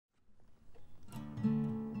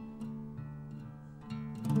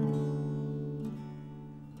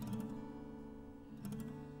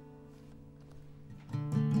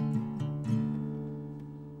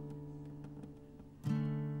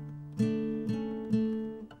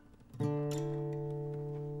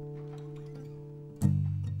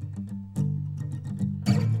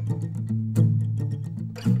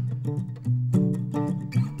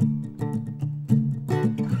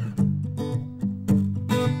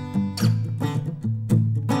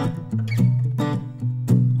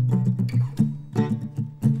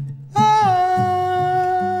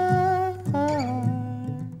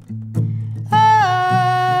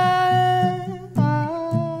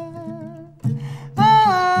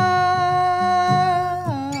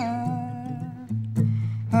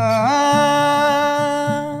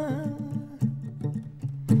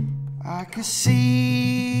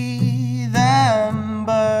see them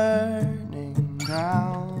burning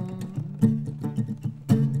down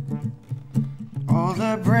all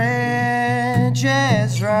the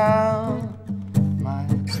bridges round my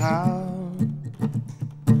town.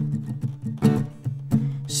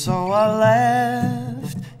 So I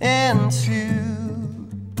left into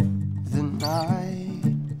the night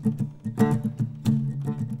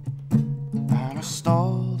and I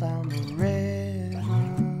stole down the river.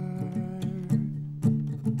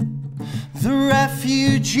 The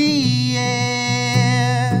refugee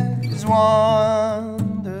is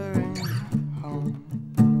wandering home.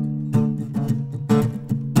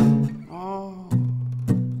 Oh,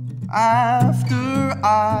 after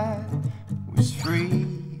I was free,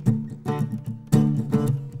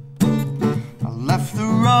 I left the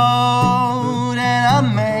road and I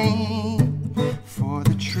made for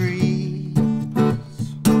the trees,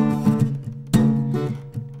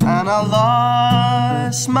 and I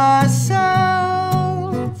lost myself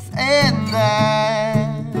in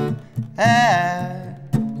the air.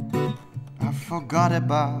 I forgot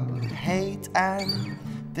about hate and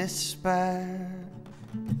despair.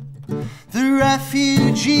 The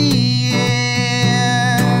refugee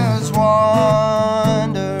is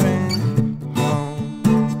wandering home.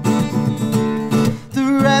 The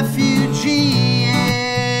refugee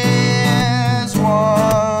is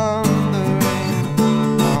wandering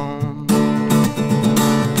home.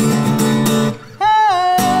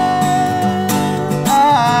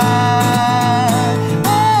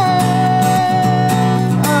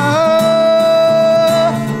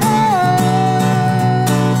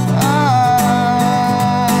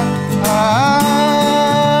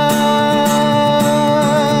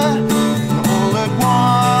 All at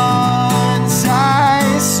once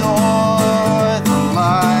I saw the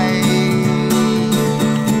light.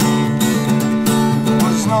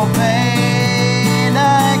 Was no pain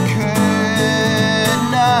I could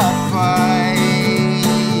not fight.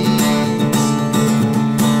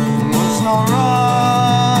 Was no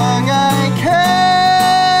wrong I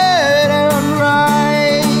couldn't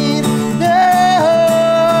right. No,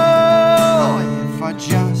 if I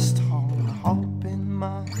just hold hope in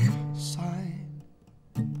my sight,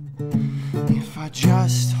 if I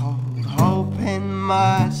just hold hope in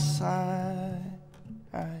my sight,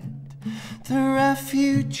 the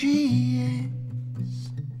refugee is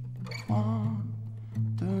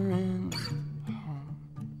wandering home.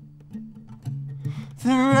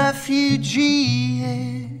 The refugee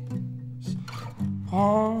is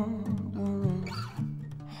wandering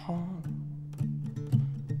home.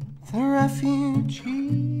 The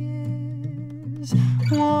refugee is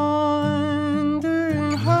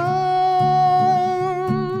wandering home.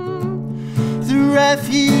 The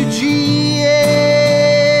refugee